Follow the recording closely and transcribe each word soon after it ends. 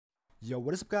Yo,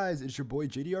 what is up guys? It's your boy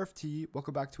JDRFT.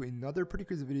 Welcome back to another pretty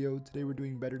crazy video. Today we're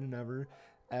doing better than ever.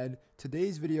 And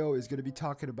today's video is going to be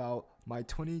talking about my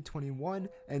 2021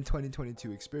 and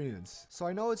 2022 experience. So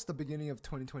I know it's the beginning of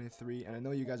 2023 and I know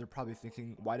you guys are probably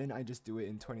thinking, why didn't I just do it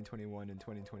in 2021 and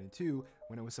 2022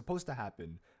 when it was supposed to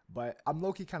happen? But I'm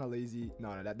low-key kind of lazy.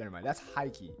 No, never mind. That's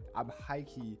high-key. I'm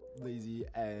high-key lazy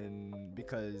and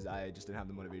because I just didn't have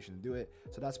the motivation to do it.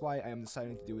 So that's why I am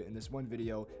deciding to do it in this one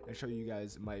video and show you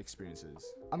guys my experiences.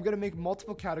 I'm going to make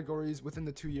multiple categories within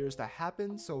the 2 years that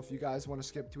happened. So if you guys want to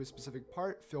skip to a specific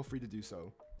part, feel free to do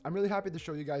so. I'm really happy to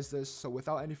show you guys this. So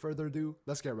without any further ado,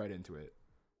 let's get right into it.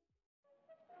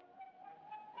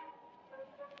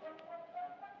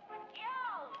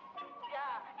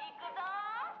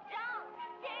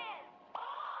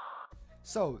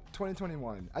 So,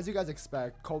 2021, as you guys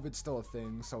expect, COVID's still a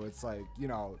thing, so it's like, you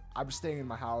know, I'm staying in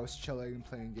my house, chilling,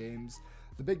 playing games.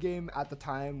 The big game at the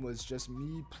time was just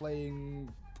me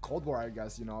playing Cold War, I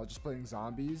guess, you know, just playing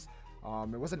zombies.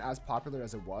 It wasn't as popular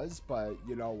as it was, but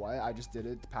you know what, I just did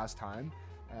it to pass time.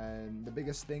 And the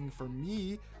biggest thing for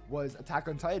me was Attack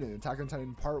on Titan. Attack on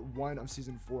Titan Part 1 of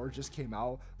Season 4 just came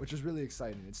out, which is really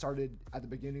exciting. It started at the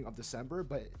beginning of December,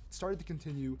 but it started to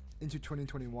continue into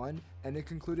 2021, and it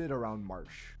concluded around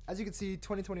March. As you can see,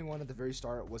 2021 at the very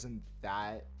start wasn't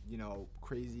that, you know,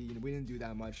 crazy. You know, we didn't do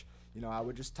that much. You know, I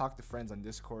would just talk to friends on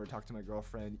Discord, talk to my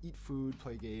girlfriend, eat food,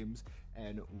 play games,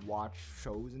 and watch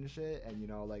shows and shit. And, you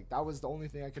know, like, that was the only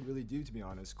thing I could really do, to be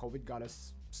honest. COVID got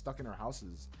us stuck in our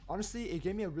houses. Honestly, it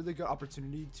gave me a really good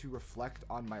opportunity to reflect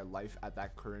on my life at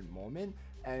that current moment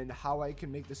and how I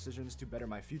can make decisions to better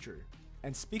my future.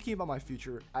 And speaking about my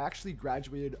future, I actually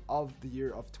graduated of the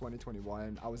year of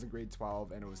 2021. I was in grade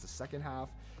 12 and it was the second half.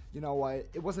 You know what?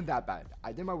 It wasn't that bad.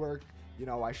 I did my work. You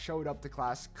know, I showed up to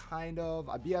class kind of.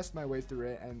 I BS'd my way through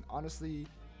it and honestly,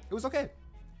 it was okay.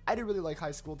 I didn't really like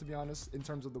high school, to be honest, in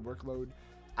terms of the workload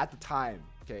at the time.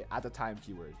 Okay, at the time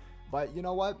keyword. But you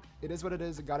know what? It is what it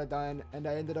is. I got it done and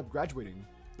I ended up graduating.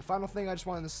 The final thing I just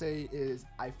wanted to say is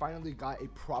I finally got a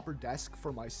proper desk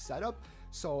for my setup.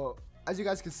 So as you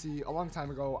guys can see, a long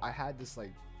time ago, I had this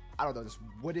like, I don't know, this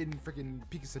wooden freaking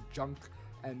piece of junk.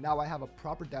 And now I have a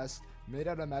proper desk made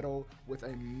out of metal with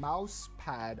a mouse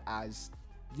pad as,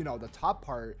 you know, the top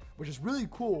part, which is really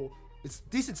cool. It's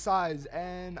decent size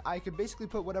and I can basically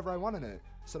put whatever I want in it.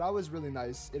 So that was really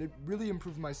nice. It really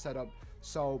improved my setup.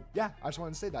 So yeah, I just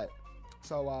wanted to say that.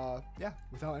 So yeah,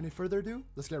 without any further ado,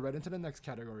 let's get right into the next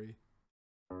category.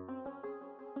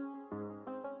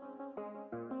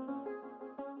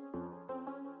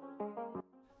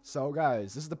 So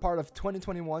guys, this is the part of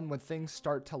 2021 when things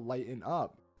start to lighten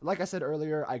up. Like I said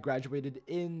earlier, I graduated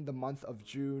in the month of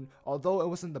June. Although it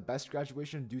wasn't the best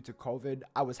graduation due to COVID,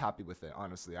 I was happy with it,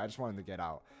 honestly. I just wanted to get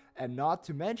out. And not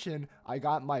to mention, I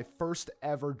got my first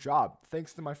ever job,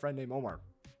 thanks to my friend named Omar.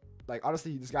 Like,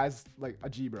 honestly, this guy's like a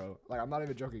G, bro. Like, I'm not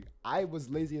even joking. I was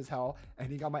lazy as hell, and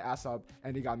he got my ass up,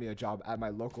 and he got me a job at my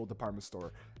local department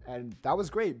store. And that was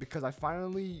great because I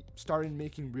finally started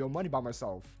making real money by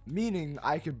myself, meaning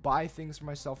I could buy things for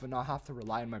myself and not have to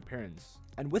rely on my parents.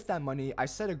 And with that money, I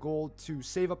set a goal to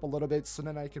save up a little bit so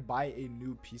then I could buy a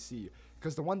new PC.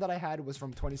 Because the one that I had was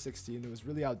from 2016, it was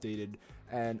really outdated,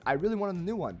 and I really wanted a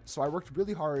new one. So I worked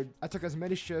really hard, I took as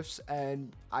many shifts,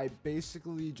 and I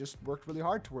basically just worked really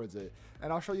hard towards it.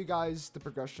 And I'll show you guys the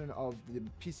progression of the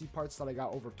PC parts that I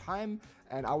got over time,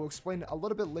 and I will explain a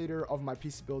little bit later of my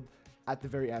PC build at the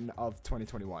very end of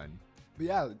 2021. But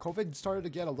yeah, COVID started to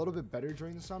get a little bit better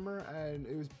during the summer, and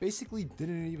it was basically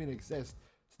didn't even exist.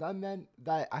 So that meant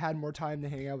that I had more time to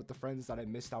hang out with the friends that I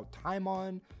missed out time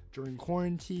on during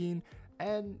quarantine.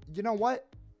 And you know what?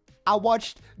 I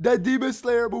watched the Demon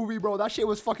Slayer movie, bro. That shit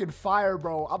was fucking fire,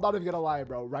 bro. I'm not even gonna lie,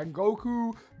 bro.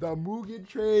 Rengoku, the Mugen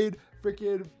trade,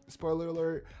 freaking, spoiler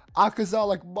alert, Akaza,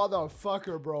 like,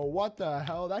 motherfucker, bro. What the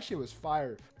hell? That shit was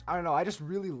fire. I don't know. I just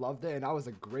really loved it, and that was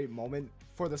a great moment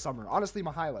for the summer. Honestly,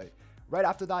 my highlight. Right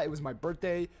after that, it was my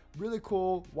birthday. Really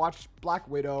cool. Watched Black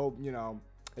Widow, you know.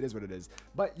 It is what it is.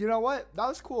 But you know what? That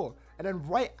was cool. And then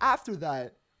right after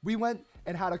that, we went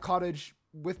and had a cottage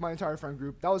with my entire friend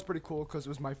group. That was pretty cool because it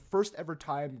was my first ever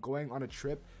time going on a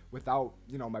trip without,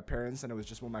 you know, my parents, and it was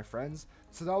just with my friends.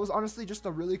 So that was honestly just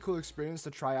a really cool experience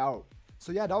to try out.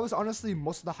 So yeah, that was honestly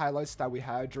most of the highlights that we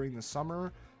had during the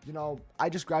summer. You know, I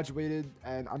just graduated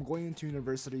and I'm going into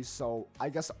university, so I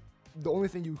guess the only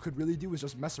thing you could really do is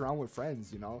just mess around with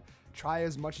friends, you know. Try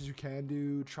as much as you can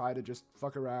do, try to just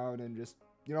fuck around and just,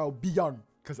 you know, be young,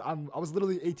 because I was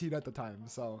literally 18 at the time.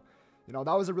 So, you know,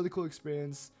 that was a really cool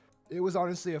experience. It was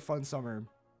honestly a fun summer.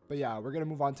 But yeah, we're going to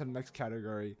move on to the next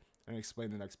category and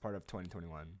explain the next part of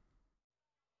 2021.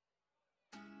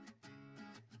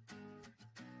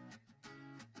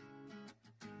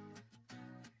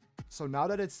 So now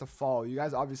that it's the fall, you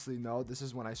guys obviously know this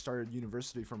is when I started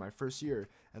university for my first year,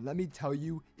 and let me tell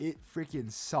you, it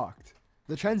freaking sucked.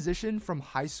 The transition from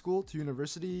high school to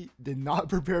university did not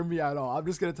prepare me at all. I'm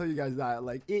just gonna tell you guys that.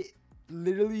 Like, it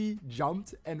literally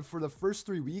jumped, and for the first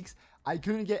 3 weeks, I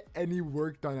couldn't get any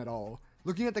work done at all.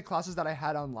 Looking at the classes that I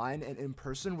had online and in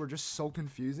person were just so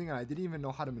confusing, and I didn't even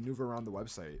know how to maneuver around the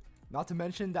website. Not to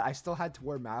mention that I still had to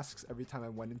wear masks every time I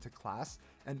went into class,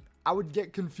 and I would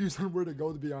get confused on where to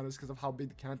go, to be honest, because of how big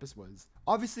the campus was.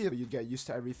 Obviously, you'd get used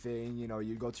to everything, you know,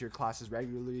 you'd go to your classes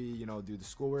regularly, you know, do the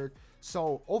schoolwork.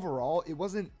 So overall, it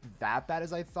wasn't that bad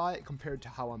as I thought compared to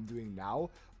how I'm doing now,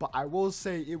 but I will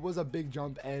say it was a big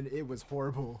jump and it was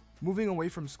horrible. Moving away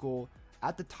from school,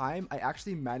 at the time, I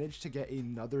actually managed to get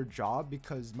another job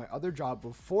because my other job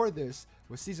before this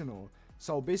was seasonal.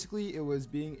 So basically, it was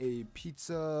being a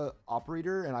pizza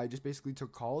operator, and I just basically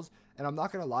took calls. And I'm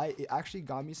not gonna lie, it actually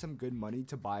got me some good money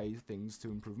to buy things to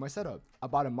improve my setup. I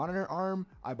bought a monitor arm,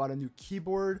 I bought a new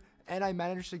keyboard, and I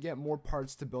managed to get more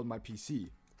parts to build my PC.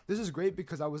 This is great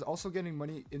because I was also getting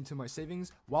money into my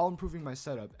savings while improving my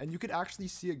setup, and you could actually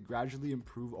see it gradually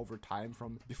improve over time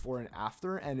from before and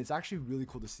after, and it's actually really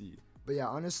cool to see. But yeah,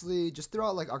 honestly, just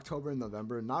throughout like October and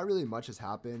November, not really much has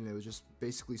happened. It was just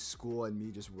basically school and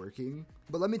me just working.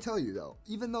 But let me tell you though,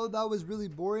 even though that was really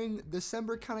boring,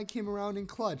 December kind of came around in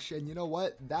clutch. And you know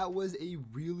what? That was a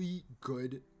really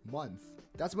good month.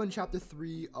 That's when chapter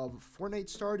 3 of Fortnite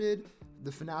started. The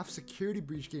FNAF security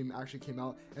breach game actually came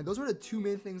out, and those were the two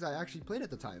main things I actually played at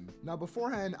the time. Now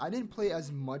beforehand, I didn't play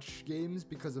as much games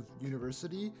because of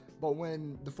university, but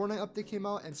when the Fortnite update came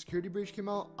out and security breach came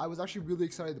out, I was actually really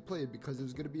excited to play it because it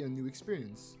was going to be a new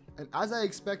experience. And as I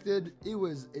expected, it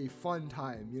was a fun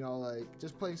time, you know, like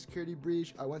just playing security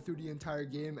breach. I went through the entire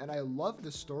game and I loved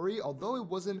the story, although it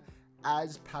wasn't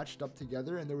as patched up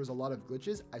together and there was a lot of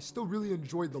glitches. I still really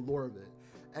enjoyed the lore of it.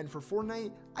 And for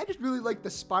Fortnite, I just really like the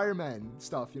Spider-Man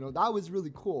stuff, you know, that was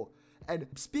really cool. And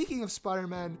speaking of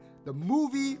Spider-Man, the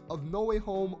movie of No Way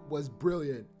Home was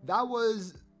brilliant. That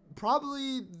was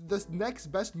probably the next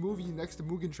best movie next to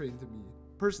Mugen Train to me,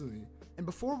 personally. And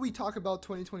before we talk about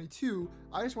 2022,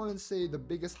 I just wanted to say the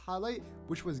biggest highlight,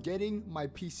 which was getting my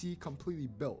PC completely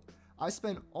built. I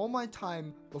spent all my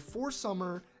time before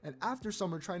summer and after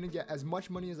summer trying to get as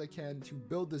much money as I can to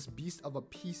build this beast of a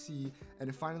PC, and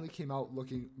it finally came out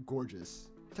looking gorgeous.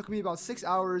 It took me about 6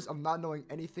 hours of not knowing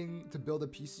anything to build a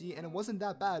PC, and it wasn't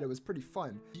that bad. It was pretty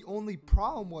fun. The only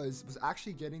problem was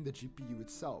actually getting the GPU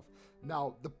itself.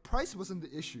 Now, the price wasn't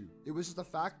the issue. It was just the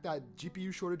fact that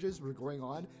GPU shortages were going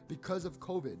on because of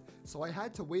COVID. So I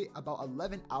had to wait about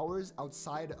 11 hours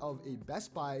outside of a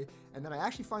Best Buy, and then I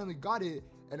actually finally got it,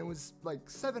 and it was like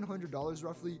 $700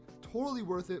 roughly. Totally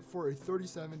worth it for a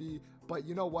 3070. But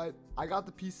you know what? I got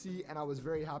the PC and I was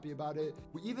very happy about it.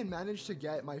 We even managed to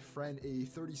get my friend a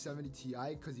 3070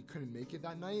 Ti because he couldn't make it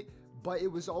that night. But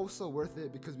it was also worth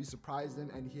it because we surprised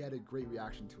him and he had a great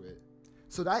reaction to it.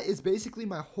 So that is basically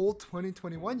my whole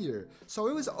 2021 year. So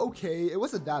it was okay. It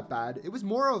wasn't that bad. It was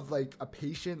more of like a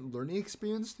patient learning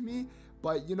experience to me.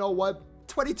 But you know what?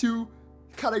 22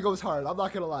 kind of goes hard. I'm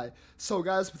not going to lie. So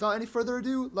guys, without any further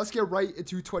ado, let's get right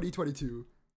into 2022.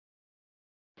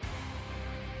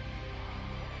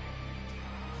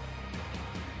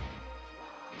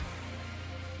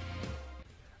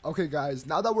 Okay guys,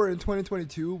 now that we're in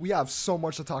 2022, we have so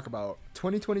much to talk about.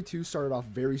 2022 started off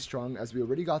very strong as we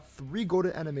already got 3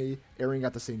 golden anime airing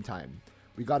at the same time.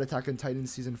 We got Attack on Titan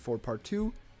Season 4 Part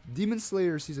 2, Demon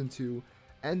Slayer Season 2,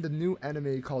 and the new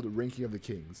anime called Ranking of the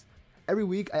Kings. Every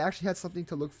week, I actually had something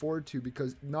to look forward to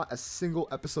because not a single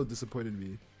episode disappointed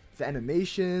me. The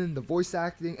animation, the voice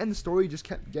acting, and the story just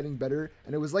kept getting better,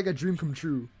 and it was like a dream come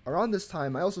true. Around this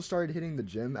time, I also started hitting the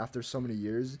gym after so many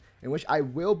years, in which I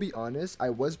will be honest,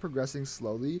 I was progressing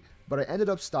slowly, but I ended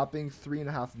up stopping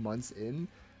 3.5 months in,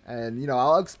 and you know,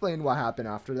 I'll explain what happened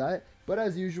after that. But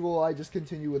as usual, I just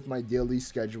continue with my daily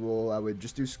schedule. I would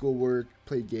just do schoolwork,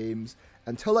 play games,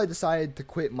 until I decided to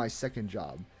quit my second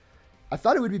job. I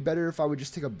thought it would be better if I would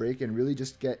just take a break and really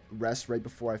just get rest right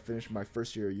before I finished my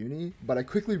first year of uni, but I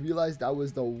quickly realized that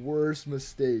was the worst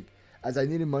mistake as I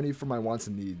needed money for my wants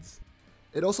and needs.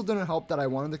 It also didn't help that I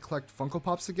wanted to collect Funko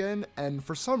Pops again, and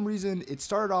for some reason it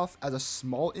started off as a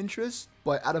small interest,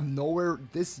 but out of nowhere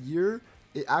this year,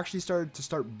 it actually started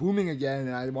to booming again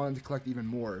and I wanted to collect even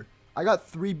more. I got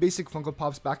 3 basic Funko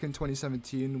Pops back in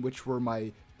 2017, which were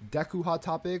my Deku Hot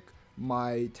Topic,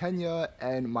 my Tenya,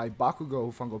 and my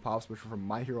Bakugo Funko Pops, which were from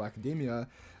My Hero Academia.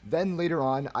 Then later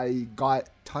on, I got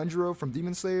Tanjiro from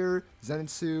Demon Slayer,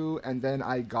 Zenitsu, and then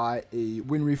I got a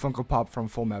Winry Funko Pop from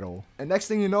Full Metal. And next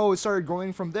thing you know, it started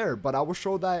growing from there, but I will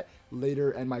show that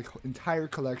later in my entire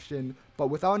collection. But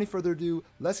without any further ado,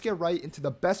 let's get right into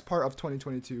the best part of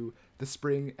 2022, the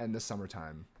spring and the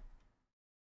summertime.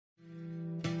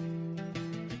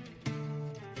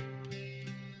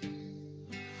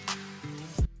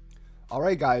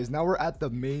 Alright guys, now we're at the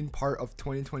main part of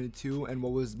 2022 and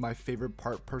what was my favorite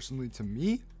part personally to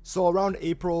me. So around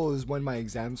April is when my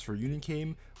exams for uni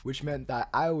came, which meant that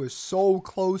I was so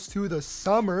close to the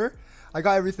summer. I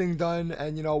got everything done,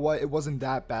 and you know what, it wasn't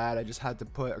that bad. I just had to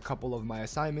put a couple of my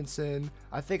assignments in.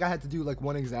 I think I had to do like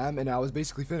one exam and I was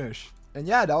basically finished. And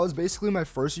yeah, that was basically my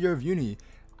first year of uni.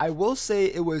 I will say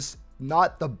it was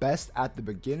not the best at the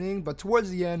beginning, but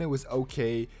towards the end it was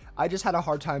okay. I just had a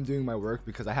hard time doing my work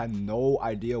because I had no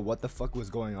idea what the fuck was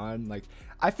going on. Like,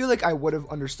 I feel like I would have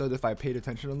understood if I paid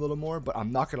attention a little more, but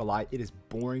I'm not gonna lie, it is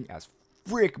boring as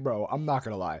frick, bro. I'm not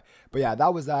gonna lie. But yeah,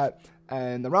 that was that.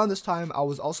 And around this time, I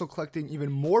was also collecting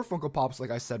even more Funko Pops,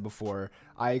 like I said before.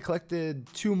 I collected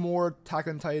 2 more Attack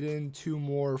on Titan, 2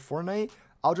 more Fortnite.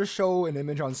 I'll just show an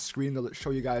image on screen to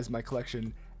show you guys my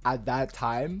collection at that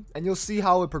time, and you'll see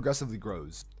how it progressively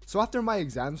grows. So after my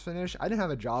exams finished, I didn't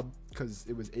have a job because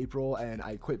it was April and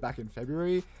I quit back in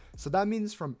February. So that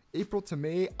means from April to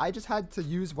May, I just had to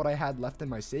use what I had left in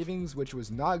my savings, which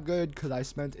was not good because I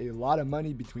spent a lot of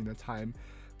money between the time.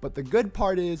 But the good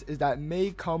part is that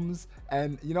May comes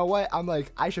and you know what? I'm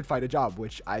like, I should find a job,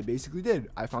 which I basically did.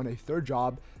 I found a 3rd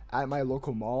job at my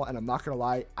local mall, and I'm not gonna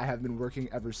lie, I have been working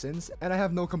ever since and I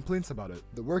have no complaints about it.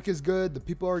 The work is good, the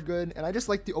people are good, and I just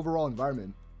like the overall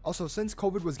environment. Also, since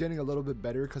COVID was getting a little bit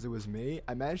better because it was May,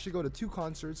 I managed to go to 2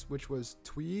 concerts, which was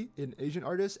Twee, an Asian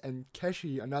artist, and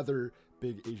Keshi, another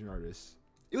big Asian artist.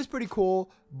 It was pretty cool,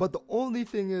 but the only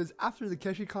thing is, after the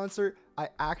Keshi concert, I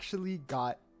actually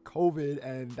got COVID,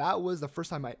 and that was the first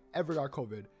time I ever got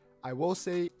COVID. I will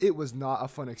say, it was not a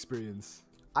fun experience.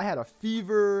 I had a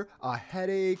fever, a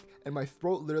headache, and my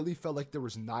throat literally felt like there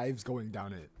was knives going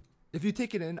down it. If you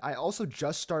take it in, I also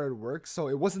just started work, so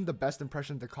it wasn't the best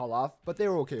impression to call off, but they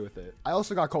were okay with it. I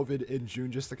also got COVID in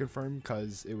June, just to confirm,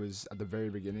 because it was at the very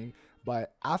beginning.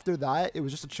 But after that, it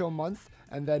was just a chill month,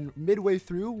 and then midway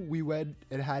through, we went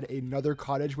and had another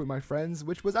cottage with my friends,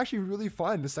 which was actually really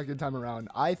fun the second time around.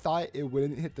 I thought it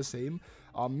wouldn't hit the same.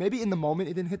 Maybe in the moment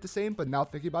it didn't hit the same, but now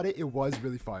thinking about it, it was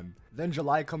really fun. Then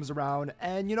July comes around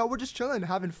and, you know, we're just chilling,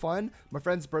 having fun. My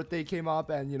friend's birthday came up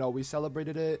and, you know, we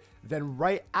celebrated it. Then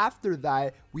right after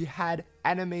that, we had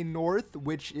Anime North,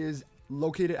 which is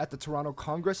located at the Toronto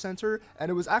Congress Center, and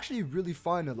it was actually really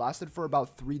fun. It lasted for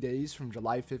about 3 days from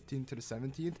July 15th to the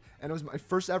 17th, and it was my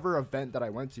first ever event that I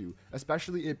went to,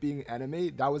 especially it being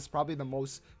anime. That was probably the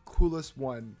most coolest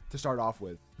one to start off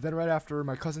with. Then right after,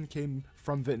 my cousin came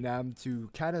from Vietnam to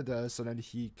Canada so that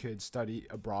he could study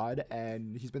abroad,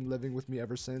 and he's been living with me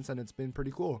ever since, and it's been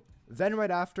pretty cool. Then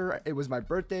right after, it was my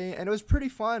birthday, and it was pretty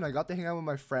fun. I got to hang out with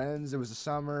my friends. It was the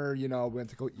summer, you know, we went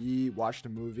to go eat, watched a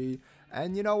movie,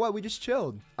 and you know what, we just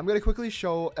chilled. I'm gonna quickly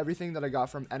show everything that I got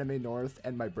from Anime North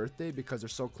and my birthday because they're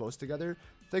so close together.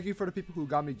 Thank you for the people who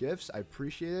got me gifts, I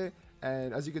appreciate it.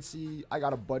 And as you can see, I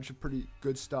got a bunch of pretty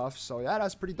good stuff, so yeah,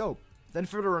 that's pretty dope. Then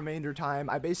for the remainder time,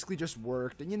 I basically just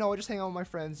worked and, you know, I just hang out with my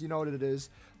friends, you know what it is.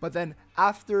 But then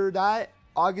after that,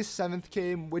 August 7th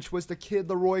came, which was the Kid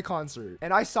Laroi concert.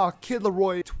 And I saw Kid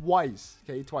Laroi twice,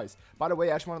 okay, twice. By the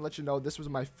way, I just want to let you know, this was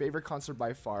my favorite concert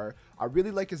by far. I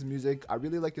really like his music, I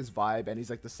really like his vibe, and he's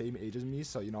like the same age as me,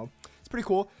 so, you know, it's pretty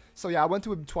cool. So yeah, I went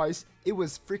to him twice. It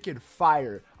was freaking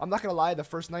fire. I'm not gonna lie, the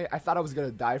first night, I thought I was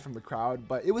gonna die from the crowd,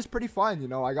 but it was pretty fun, you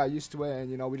know, I got used to it, and,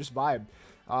 you know, we just vibed.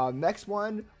 Next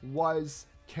one was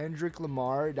Kendrick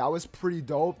Lamar. That was pretty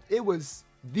dope. It was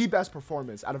the best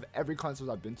performance out of every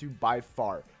concert I've been to by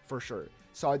far, for sure.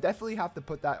 So I definitely have to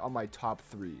put that on my top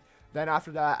 3. Then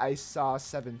after that, I saw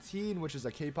 17, which is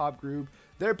a K-pop group.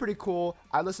 They're pretty cool.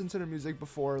 I listened to their music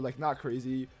before, like not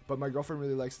crazy, but my girlfriend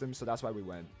really likes them, so that's why we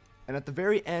went. And at the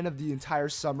very end of the entire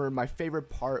summer, my favorite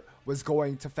part was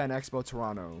going to Fan Expo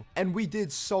Toronto. And we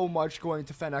did so much going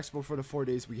to Fan Expo for the 4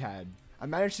 days we had. I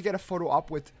managed to get a photo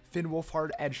op with Finn Wolfhard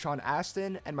and Sean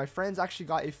Astin, and my friends actually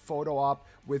got a photo op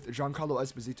with Giancarlo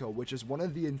Esposito, which is one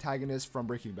of the antagonists from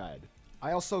Breaking Bad.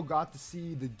 I also got to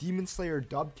see the Demon Slayer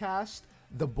dub cast,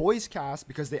 the Boys cast,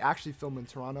 because they actually film in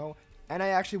Toronto, and I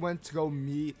actually went to go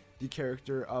meet the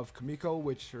character of Kamiko,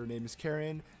 which her name is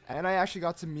Karen, and I actually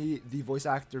got to meet the voice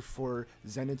actor for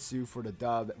Zenitsu for the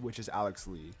dub, which is Alex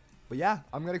Lee. But yeah,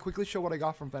 I'm going to quickly show what I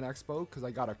got from Fan Expo because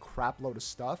I got a crap load of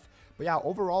stuff. But yeah,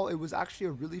 overall, it was actually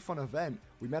a really fun event.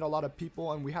 We met a lot of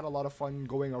people and we had a lot of fun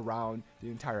going around the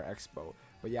entire expo.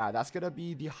 But yeah, that's going to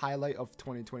be the highlight of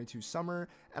 2022 summer.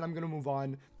 And I'm going to move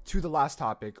on to the last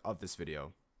topic of this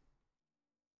video.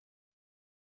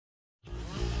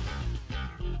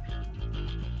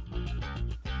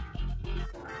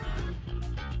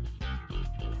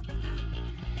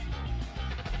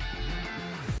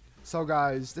 So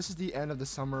guys, this is the end of the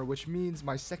summer, which means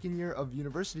my second year of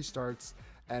university starts,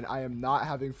 and I am not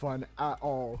having fun at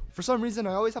all. For some reason,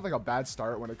 I always have like a bad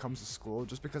start when it comes to school,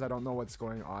 just because I don't know what's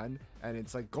going on, and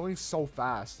it's like going so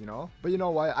fast, you know? But you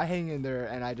know what, I hang in there,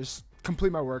 and I just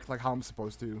complete my work like how I'm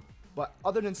supposed to. But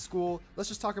other than school, let's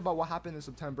just talk about what happened in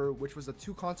September, which was the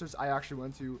 2 concerts I actually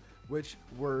went to, which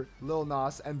were Lil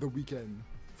Nas and The Weeknd.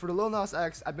 For the Lil Nas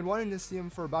X, I've been wanting to see him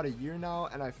for about a year now,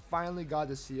 and I finally got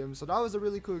to see him, so that was a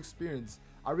really cool experience.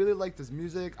 I really liked his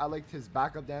music, I liked his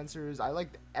backup dancers, I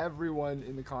liked everyone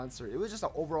in the concert. It was just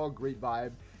an overall great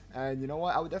vibe, and you know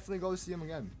what, I would definitely go see him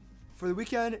again. For The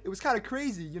Weeknd, it was kind of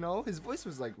crazy, you know, his voice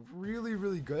was like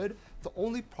really good. The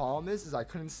only problem is I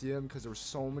couldn't see him because there were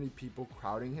so many people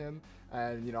crowding him,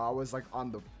 and you know, I was like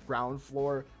on the ground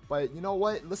floor, but you know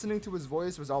what, listening to his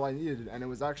voice was all I needed, and it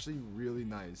was actually really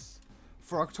nice.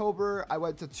 For October, I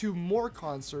went to 2 more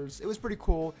concerts. It was pretty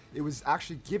cool. It was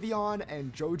actually Giveon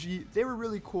and Joji. They were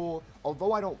really cool.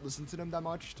 Although I don't listen to them that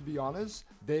much, to be honest,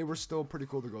 they were still pretty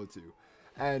cool to go to.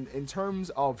 And in terms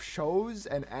of shows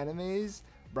and animes,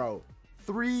 bro,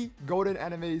 3 golden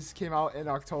animes came out in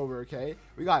October, okay?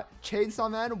 We got Chainsaw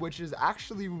Man, which is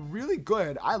actually really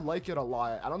good. I like it a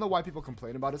lot. I don't know why people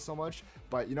complain about it so much,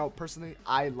 but you know, personally,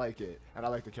 I like it, and I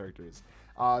like the characters.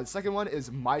 The second one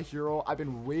is My Hero. I've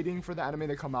been waiting for the anime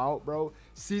to come out, bro.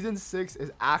 Season 6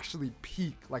 is actually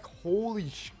peak. Like, holy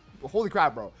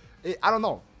crap, bro. I don't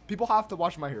know. People have to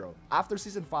watch My Hero. After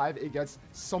season 5, it gets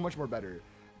so much more better.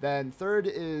 Then third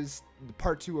is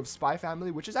part 2 of Spy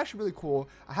Family, which is actually really cool.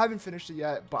 I haven't finished it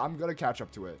yet, but I'm gonna catch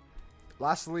up to it.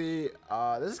 Lastly,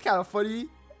 this is kind of funny.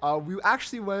 We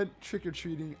actually went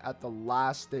trick-or-treating at the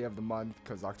last day of the month,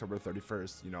 because October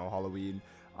 31st, you know, Halloween.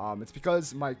 It's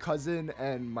because my cousin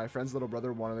and my friend's little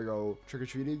brother wanted to go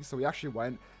trick-or-treating, so we actually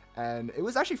went, and it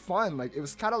was actually fun. Like, it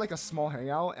was kind of like a small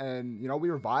hangout, and you know,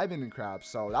 we were vibing and crap,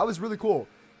 so that was really cool.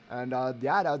 And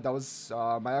yeah, that was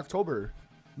my October.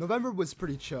 November was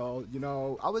pretty chill, you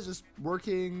know. I was just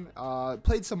working,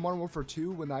 played some Modern Warfare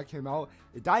 2 when that came out.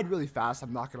 It died really fast,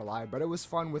 I'm not gonna lie, but it was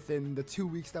fun within the 2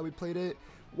 weeks that we played it.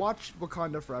 Watched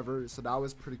Wakanda Forever, so that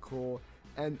was pretty cool.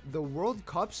 And the World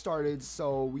Cup started,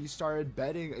 so we started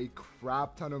betting a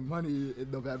crap ton of money in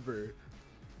November.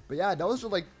 But yeah, those were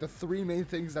like the 3 main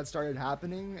things that started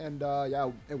happening, and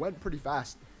yeah, it went pretty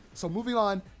fast. So moving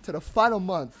on to the final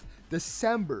month,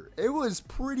 December. It was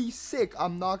pretty sick,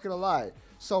 I'm not gonna lie.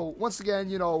 So once again,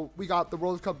 you know, we got the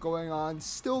World Cup going on,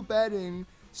 still betting,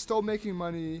 still making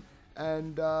money,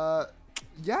 and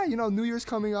yeah, you know, New Year's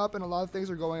coming up and a lot of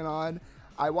things are going on.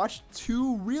 I watched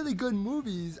 2 really good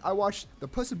movies. I watched the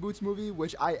Puss in Boots movie,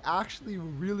 which I actually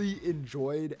really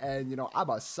enjoyed, and you know, I'm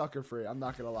a sucker for it, I'm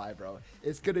not gonna lie, bro.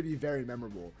 It's gonna be very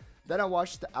memorable. Then I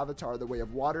watched the Avatar, The Way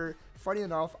of Water. Funny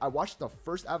enough, I watched the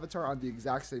first Avatar on the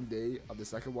exact same day of the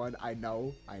second one. I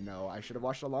know, I should have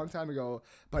watched it a long time ago,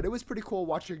 but it was pretty cool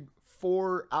watching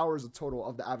 4 hours of total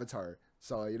of the Avatar.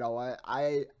 So you know what,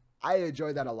 I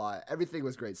enjoyed that a lot. Everything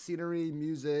was great. Scenery,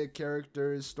 music,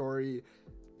 characters, story.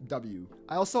 W.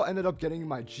 I also ended up getting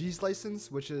my G's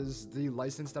license, which is the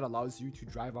license that allows you to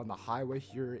drive on the highway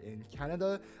here in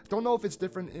Canada. Don't know if it's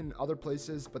different in other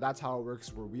places, but that's how it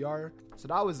works where we are. So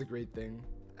that was a great thing.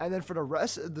 And then for the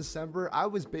rest of December, I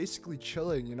was basically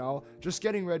chilling, you know, just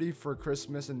getting ready for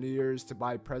Christmas and New Year's to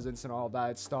buy presents and all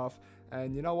that stuff.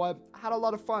 And you know what? I had a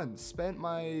lot of fun. Spent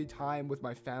my time with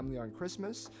my family on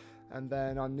Christmas. And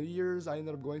then on New Year's, I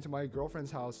ended up going to my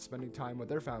girlfriend's house, spending time with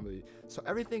their family. So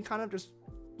everything kind of just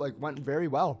like went very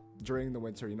well during the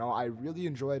winter, you know. I really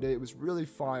enjoyed it. It was really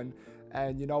fun,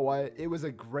 and you know what, it was a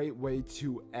great way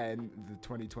to end the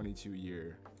 2022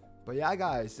 year. But yeah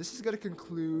guys, this is going to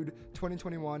conclude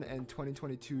 2021 and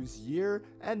 2022's year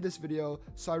and this video.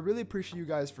 So I really appreciate you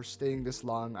guys for staying this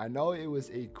long. I know it was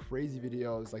a crazy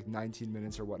video, it was like 19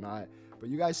 minutes or whatnot, but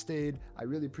you guys stayed. I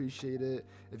really appreciate it.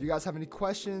 If you guys have any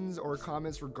questions or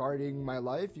comments regarding my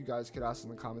life, you guys could ask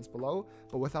in the comments below.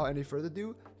 But without any further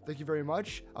ado, thank you very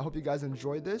much. I hope you guys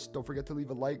enjoyed this. Don't forget to leave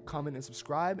a like, comment, and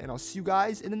subscribe, and I'll see you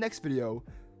guys in the next video.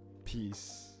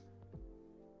 Peace.